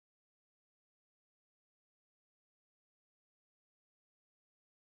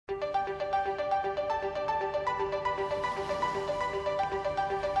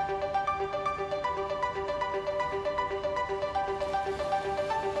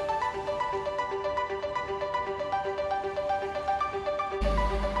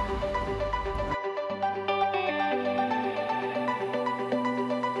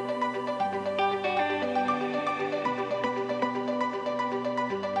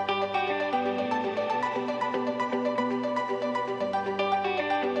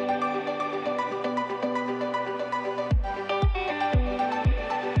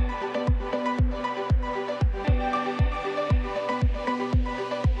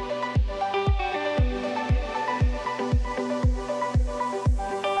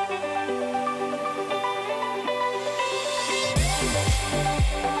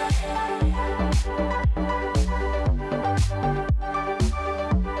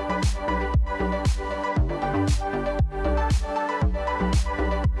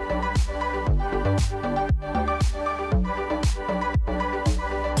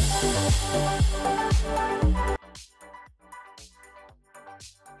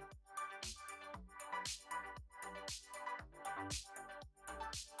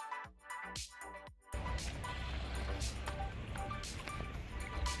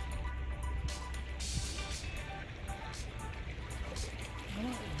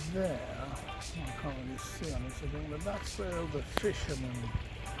There, I can't really see on this, I think, but that's where all the fishermen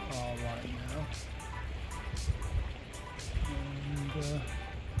are right now. And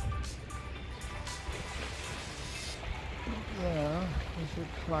there is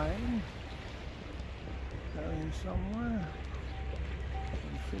a plane going somewhere.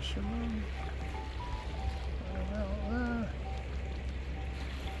 Some fishermen out there.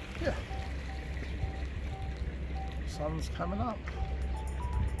 Yeah. Sun's coming up.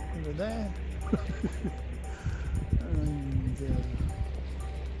 Over there. And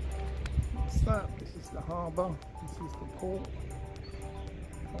what's that? This is the harbour, this is the port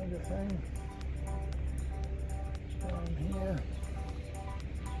kind of thing. Down here.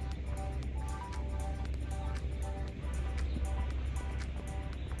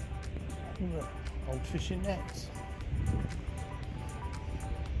 Look, old fishing nets.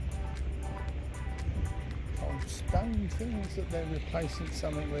 Stone things that they're replacing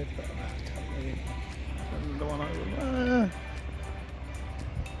something with, but I don't really the one over.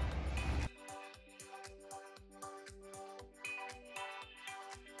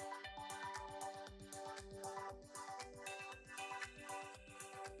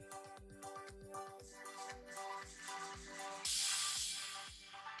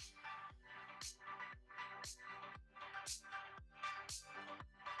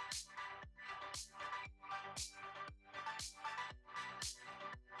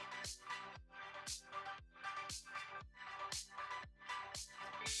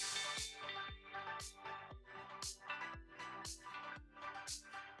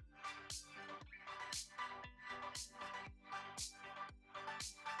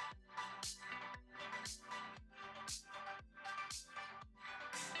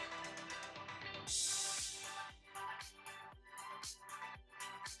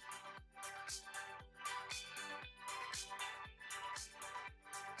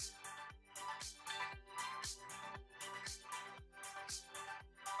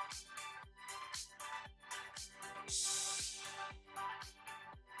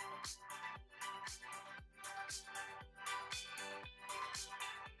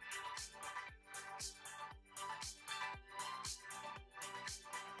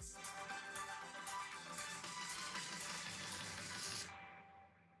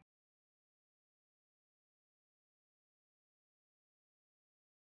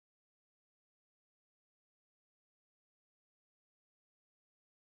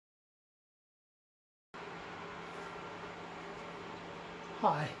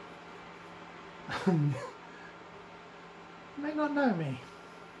 Hi. You may not know me.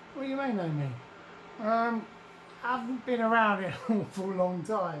 Well, you may know me. I haven't been around it an awful long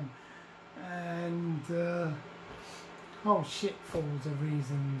time, and whole shitfuls of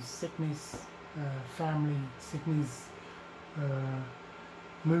reasons: sickness, family, sickness,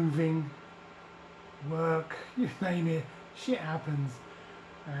 moving, work, you name it. Shit happens,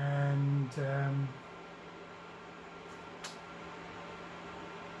 and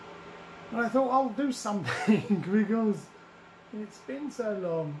I thought I'll do something because it's been so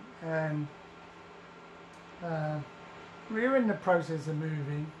long, and we're in the process of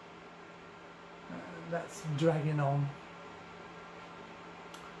moving. That's dragging on,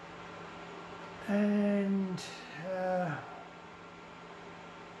 and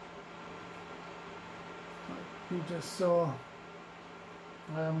like you just saw,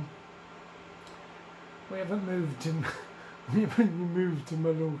 We haven't moved to we haven't moved to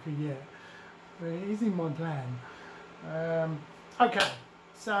Mallorca yet, but it is in my plan. Okay,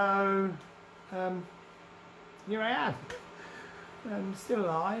 so here I am. I'm still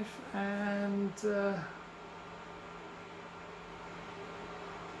alive, and it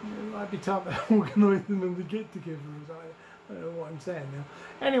might be time to organise another get together. I don't know what I'm saying now.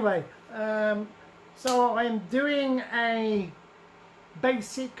 Anyway, so I'm doing a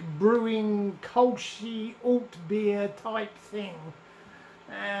basic brewing Kolsch alt beer type thing,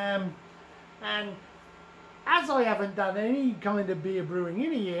 and as I haven't done any kind of beer brewing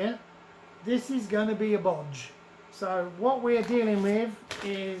in a year, this is going to be a bodge. So what we're dealing with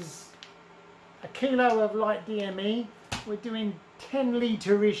is a kilo of light DME. We're doing 10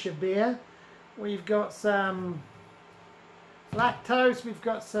 litre-ish of beer. We've got some lactose, we've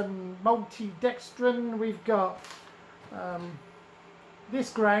got some multi-dextrin, we've got this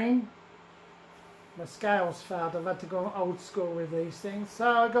grain. My scale's failed, I've had to go old school with these things. So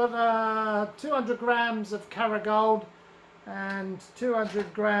I've got 200 grams of Caragold and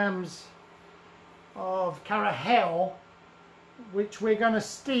 200 grams of Carahel, which we're going to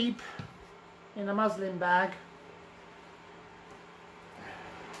steep in a muslin bag.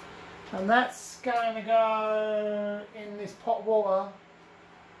 And that's going to go in this pot of water,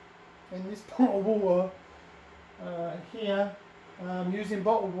 here, using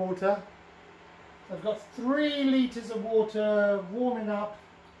bottled water. I've got 3 litres of water warming up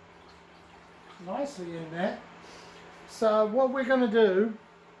nicely in there. So what we're going to do,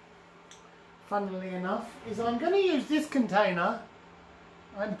 funnily enough, is I'm going to use this container.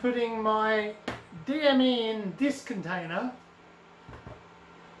 I'm putting my DME in this container.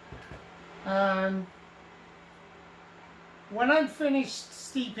 When I'm finished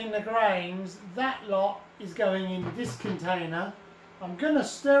steeping the grains, that lot is going in this container. I'm going to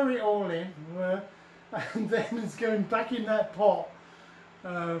stir it all in, and then it's going back in that pot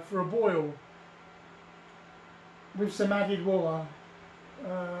for a boil with some added water.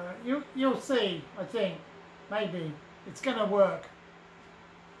 You'll see, I think, maybe. It's going to work.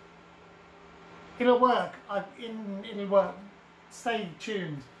 It'll work. It'll work. Stay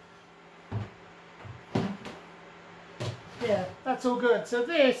tuned. Yeah, that's all good. So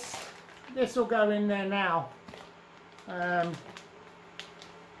this will go in there now.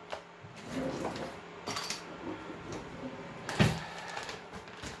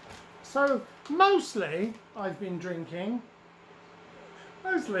 So mostly I've been drinking,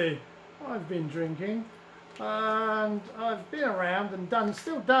 and I've been around and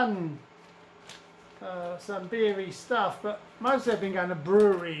still done some beery stuff, but mostly I've been going to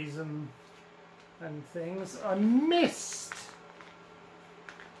breweries and things. I missed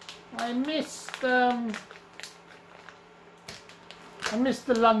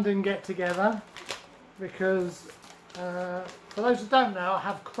the London get together because for those who don't know, I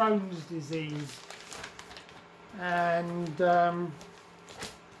have Crohn's disease, and I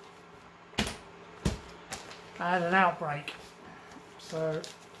had an outbreak. So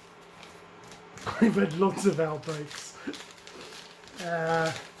I've had lots of outbreaks.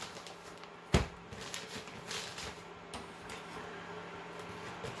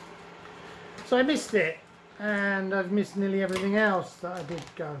 So I missed it, and I've missed nearly everything else that I did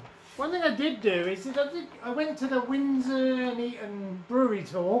go. One thing I did do is I went to the Windsor and Eton brewery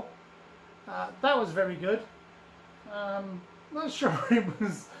tour. That was very good. Not sure it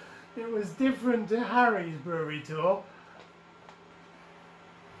was different to Harry's brewery tour.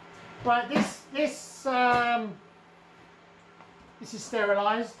 Right, this is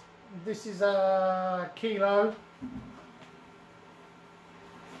sterilised. This is a kilo.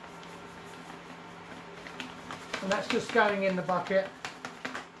 And that's just going in the bucket.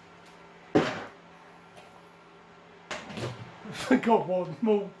 I forgot what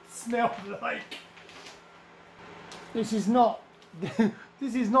malt smelled like. This is not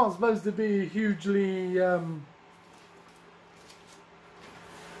this is not supposed to be a hugely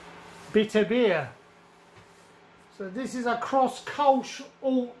bitter beer. So this is a cross Kolsch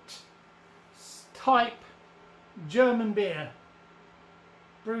alt type German beer,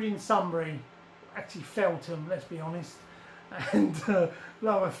 brewed in Sunbury. Actually Feltham, let's be honest, and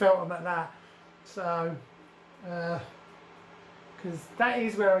lower Feltham at that. So, because that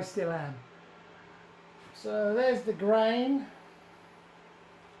is where I still am. So there's the grain.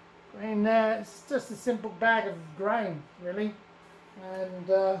 Grain there. It's just a simple bag of grain, really, and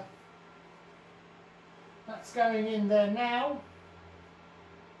that's going in there now.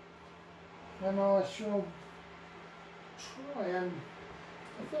 And I shall try and.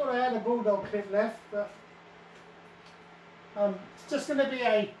 I thought I had a bulldog clip left, but It's just going to be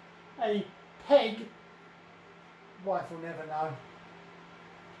a peg. Wife will never know.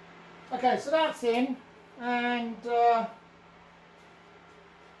 Okay, so that's in, and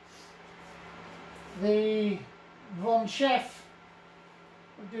the Von Chef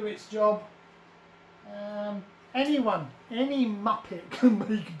will do its job. Anyone, any Muppet can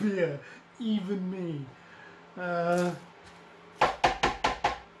make beer, even me. The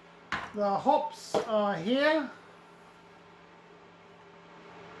hops are here.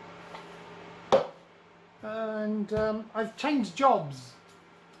 And I've changed jobs.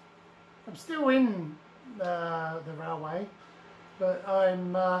 I'm still in the railway, but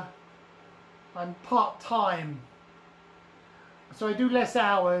I'm part-time. So I do less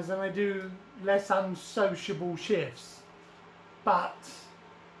hours and I do less unsociable shifts. But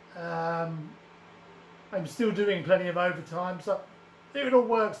I'm still doing plenty of overtime, so if it all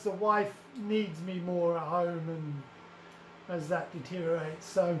works, the wife needs me more at home, and as that deteriorates,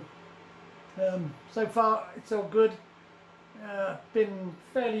 so so far it's all good. Been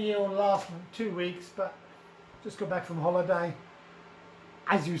fairly ill the last 2 weeks, but just got back from holiday,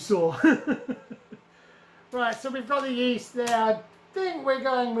 as you saw. Right, so we've got the yeast there. I think we're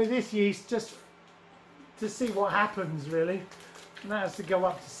going with this yeast just to see what happens, really. And that has to go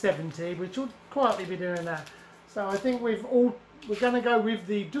up to 70, which will quietly be doing that. So I think we're going to go with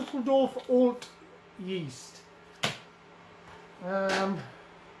the Düsseldorf Alt yeast. And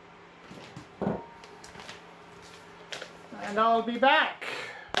I'll be back.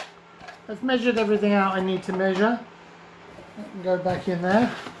 I've measured everything out I need to measure. I can go back in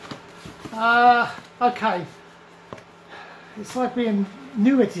there. Okay. It's like being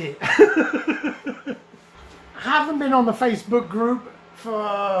new at it. I haven't been on the Facebook group for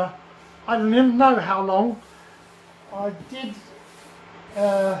I don't even know how long. I did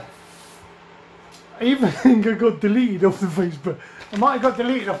I even think I got deleted off the Facebook. I might have got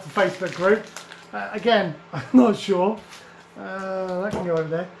deleted off the Facebook group. Again, I'm not sure. I can go over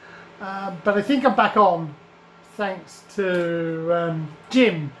there. But I think I'm back on, thanks to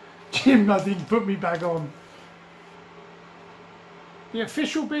Jim. Jim, I think, put me back on. The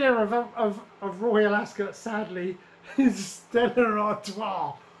official beer of Royal Ascot, sadly, is Stella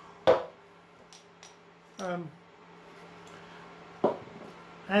Artois.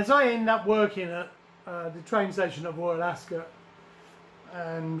 As I end up working at the train station of Royal Ascot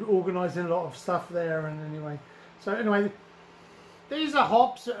and organising a lot of stuff there, and anyway, these are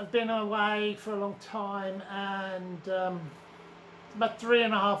hops that have been away for a long time, and about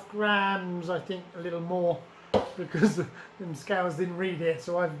 3.5 grams, I think, a little more, because the scales didn't read it,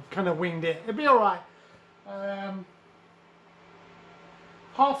 so I've kind of winged it. It'll be all right.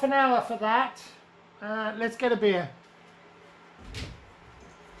 Half an hour for that. Let's get a beer.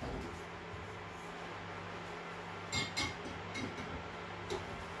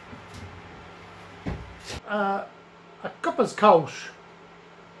 A Copper's Kolsch.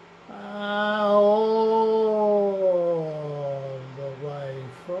 All the way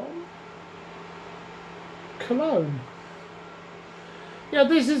from Cologne. Yeah,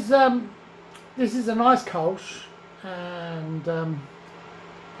 this is a nice Kolsch, and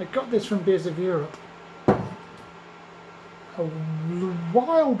I got this from Beers of Europe a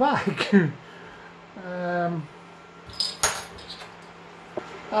while back.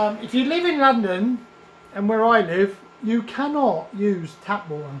 If you live in London, and where I live, you cannot use tap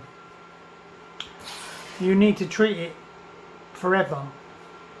water. You need to treat it forever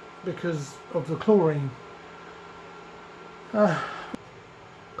because of the chlorine. But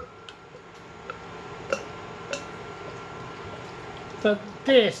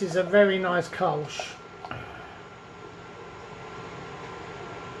this is a very nice Kolsch.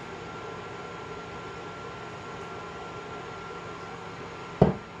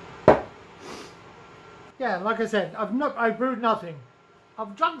 Yeah, like I said, I've brewed nothing.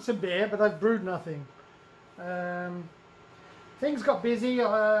 I've drunk some beer, but I've brewed nothing. Things got busy.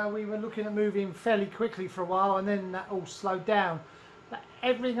 We were looking at moving fairly quickly for a while, and then that all slowed down. But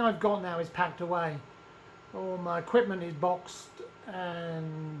everything I've got now is packed away. All my equipment is boxed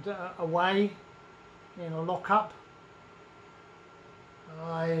and away in a lockup.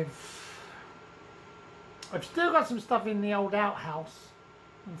 I've still got some stuff in the old outhouse.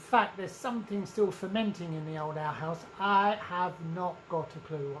 In fact, there's something still fermenting in the old outhouse. I have not got a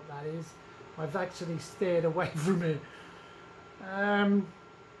clue what that is. I've actually steered away from it.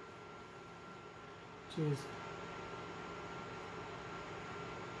 Cheers.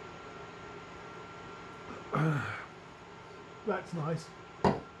 That's nice.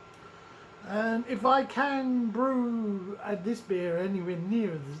 And if I can brew this beer anywhere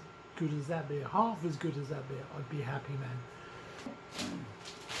near as good as that beer, half as good as that beer, I'd be happy, man.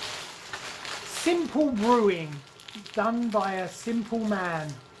 Simple brewing done by a simple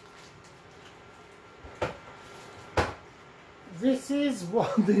man. This is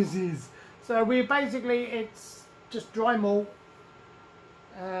what this is. So we're basically, it's just dry malt.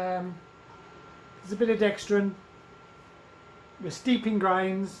 There's a bit of dextrin. We're steeping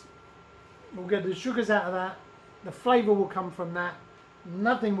grains. We'll get the sugars out of that. The flavour will come from that.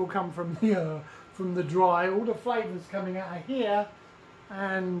 Nothing will come from the dry. All the flavours coming out of here,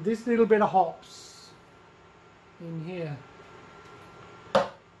 and this little bit of hops in here.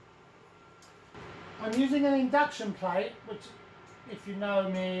 I'm using an induction plate, which, if you know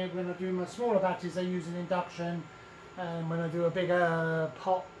me, when I do my smaller batches, I use an induction, and when I do a bigger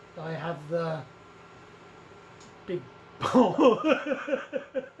pot, I have the big pot.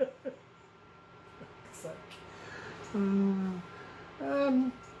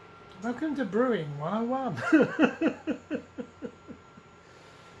 Welcome to Brewing 101.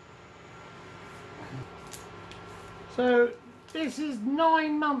 So this is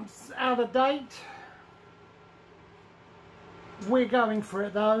 9 months out of date. We're going for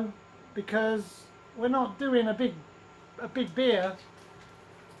it though, because we're not doing a big beer.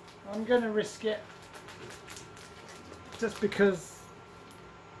 I'm going to risk it just because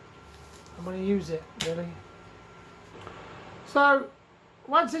I'm going to use it, really. So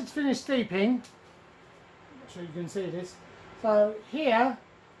once it's finished steeping, I'm sure you can see this. So here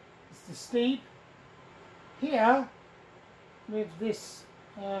is the steep. Here, with this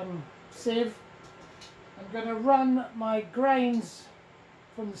sieve, I'm going to run my grains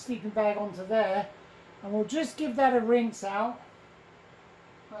from the steeping bag onto there, and we'll just give that a rinse out.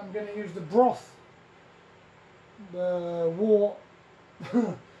 I'm going to use the broth, the wort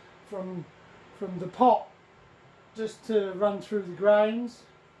from the pot, just to run through the grains,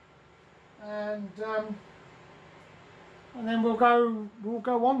 and then we'll go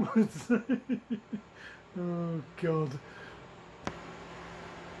onwards. Oh God.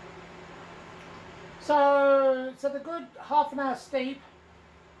 So it's at a good half an hour steep,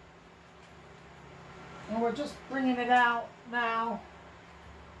 and we're just bringing it out now.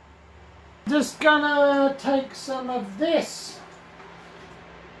 Just gonna take some of this.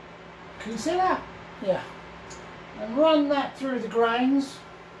 Can you see that? Yeah. And run that through the grains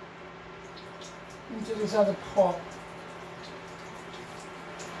into this other pot.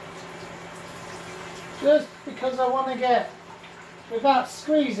 Just because I want to get, without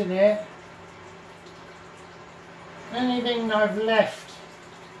squeezing it, anything I've left,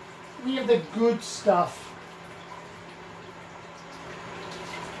 any of the good stuff.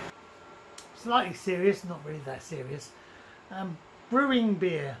 Slightly serious, not really that serious. Brewing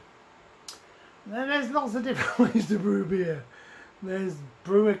beer. Now, there's lots of different ways to brew beer. There's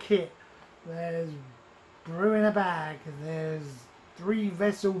brew a kit, there's brew in a bag, there's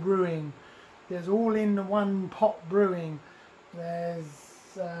 3-vessel brewing, there's all in one pot brewing,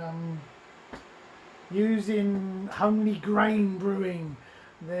 there's using only grain brewing,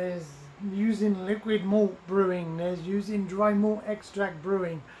 there's using liquid malt brewing, there's using dry malt extract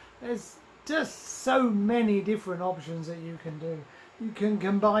brewing. There's just so many different options that you can do. You can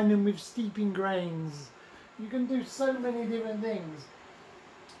combine them with steeping grains. You can do so many different things.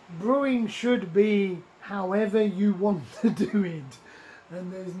 Brewing should be however you want to do it,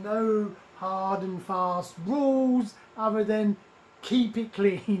 and there's no hard and fast rules other than keep it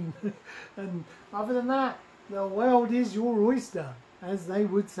clean. And other than that, the world is your oyster, as they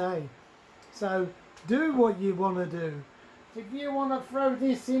would say. So do what you want to do. If you want to throw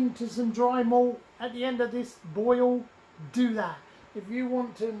this into some dry malt at the end of this boil, do that. If you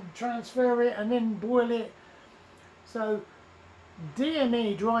want to transfer it and then boil it. So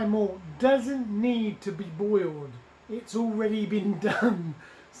DME, dry malt, doesn't need to be boiled. It's already been done.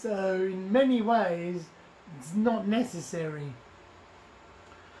 So in many ways, it's not necessary.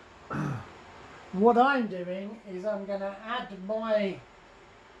 What I'm doing is I'm going to add my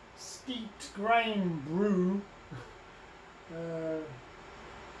steeped grain brew. So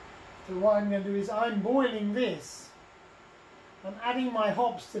what I'm going to do is I'm boiling this. I'm adding my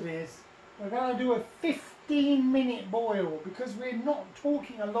hops to this. We're going to do a 15-minute boil because we're not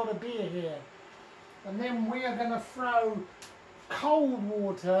talking a lot of beer here. And then we are going to throw cold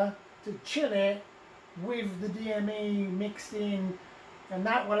water to chill it with the DME mixed in, and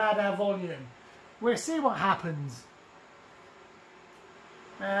that will add our volume. We'll see what happens.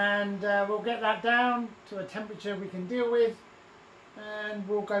 And we'll get that down to a temperature we can deal with, and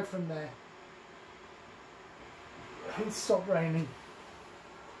we'll go from there. It's stopped raining.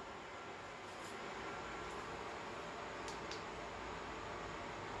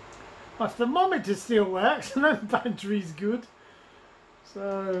 My thermometer still works and the battery's good.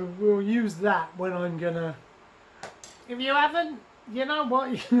 So we'll use that when I'm gonna. If you haven't, you know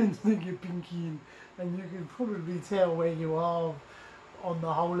what, you can stick your pinky in and you can probably tell where you are on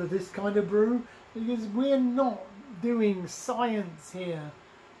the whole of this kind of brew, because we're not doing science here.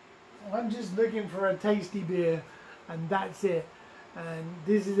 I'm just looking for a tasty beer and that's it. And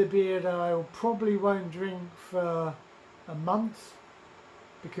this is a beer that I probably won't drink for a month,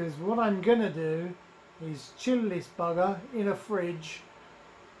 because what I'm gonna do is chill this bugger in a fridge,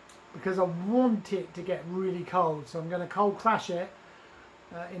 because I want it to get really cold. So I'm going to cold crash it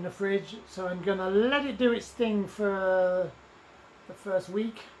in the fridge. So I'm going to let it do its thing for the first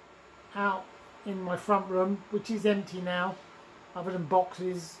week out in my front room, which is empty now other than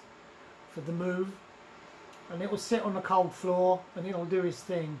boxes for the move, and it will sit on the cold floor and it will do its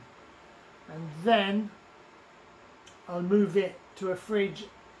thing. And then I'll move it to a fridge,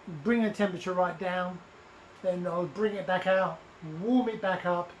 bring the temperature right down, then I'll bring it back out, warm it back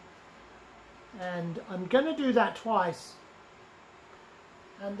up, and I'm going to do that twice,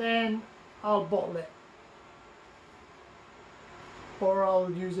 and then I'll bottle it, or I'll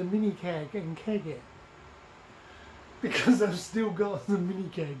use a mini keg and keg it, because I've still got the mini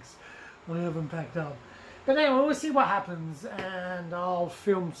kegs I haven't packed up. But anyway, we'll see what happens, and I'll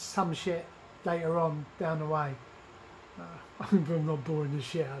film some shit later on down the way. I hope I'm not boring the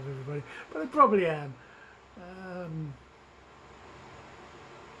shit out of everybody, but I probably am.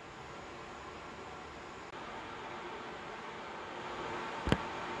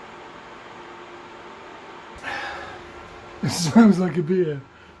 It sounds like a beer.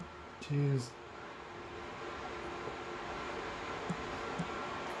 Cheers.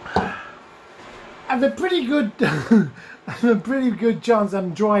 I've a pretty good, chance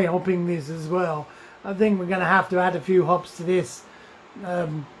I'm dry hopping this as well. I think we're going to have to add a few hops to this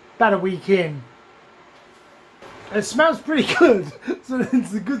about a week in. It smells pretty good, so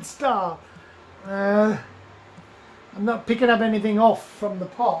it's a good start. I'm not picking up anything off from the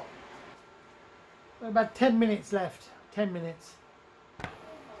pot. About 10 minutes left. 10 minutes.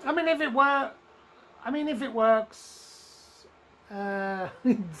 I mean, if it works,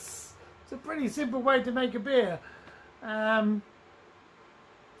 it's a pretty simple way to make a beer. It's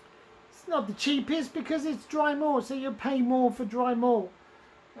not the cheapest because it's dry malt, so you pay more for dry malt.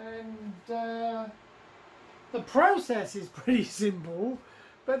 And the process is pretty simple,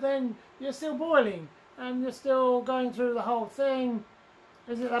 but then you're still boiling and you're still going through the whole thing.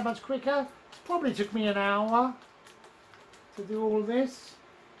 Is it that much quicker? It probably took me an hour to do all this.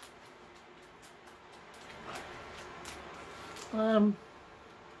 I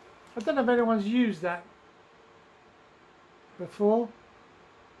don't know if anyone's used that before.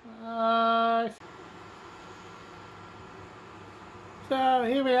 So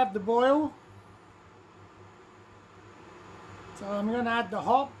here we have the boil. So I'm going to add the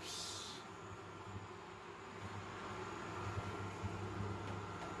hops.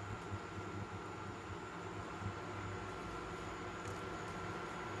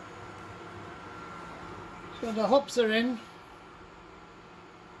 So the hops are in,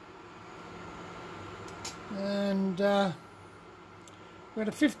 and we're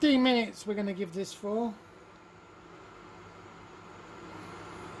at 15 minutes we're going to give this for.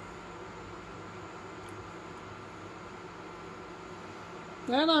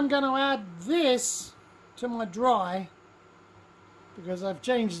 Then I'm going to add this to my dry, because I've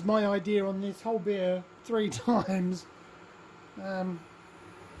changed my idea on this whole beer 3 times.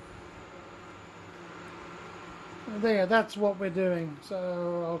 There, that's what we're doing.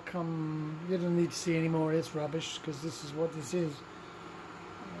 So I'll come. You don't need to see any more of this rubbish, because this is what this is.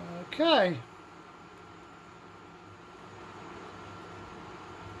 Okay.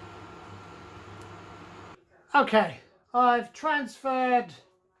 Okay, I've transferred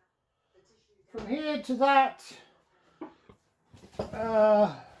from here to that.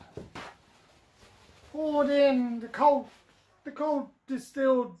 Poured in the cold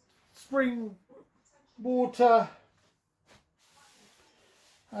distilled spring water.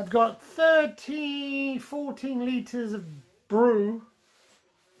 I've got 14 litres of brew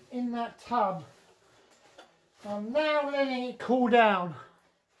in that tub. I'm now letting it cool down,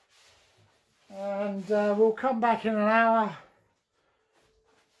 and we'll come back in an hour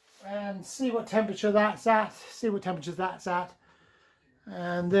and see what temperature that's at,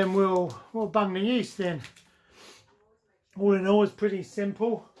 and then we'll bung the yeast in. All in all, it's pretty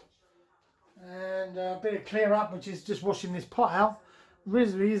simple, and a bit of clear up, which is just washing this pot out.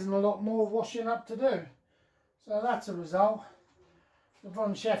 Really isn't a lot more washing up to do, so that's a result. The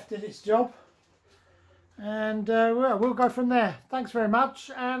Von Chef did its job, and we'll go from there. Thanks very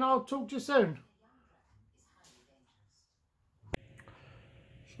much, and I'll talk to you soon.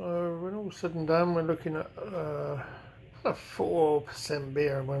 So when all said and done, we're looking at a 4%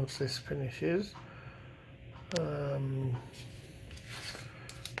 beer once this finishes.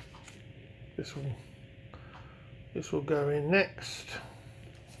 This will go in next,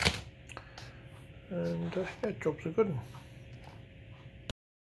 and yeah, job's a good one.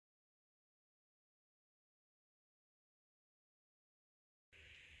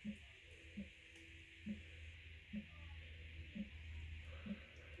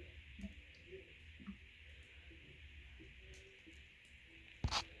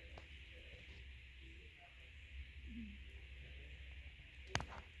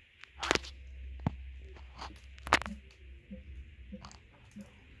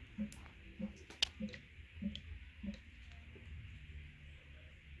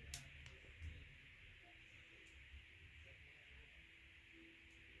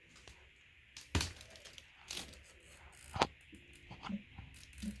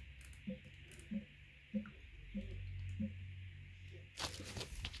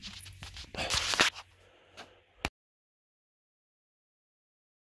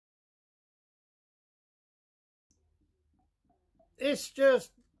 It's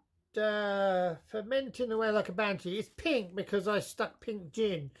just fermenting away like a banshee. It's pink because I stuck pink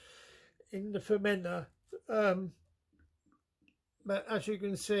gin in the fermenter, but as you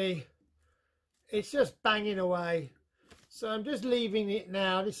can see, it's just banging away. So I'm just leaving it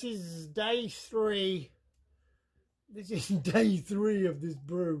now. This is day 3. This is day 3 of this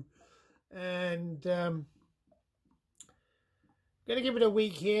brew, and going to give it a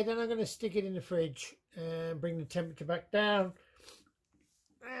week here. Then I'm going to stick it in the fridge and bring the temperature back down,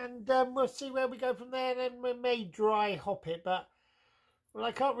 and we'll see where we go from there. Then we may dry hop it, but well,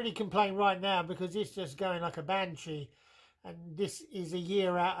 I can't really complain right now because it's just going like a banshee, and this is a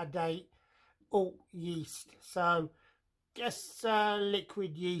year out of date alt yeast. So guess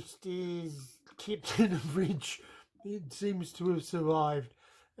liquid yeast is kept in the fridge. It seems to have survived.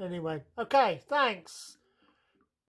 Anyway, okay, thanks.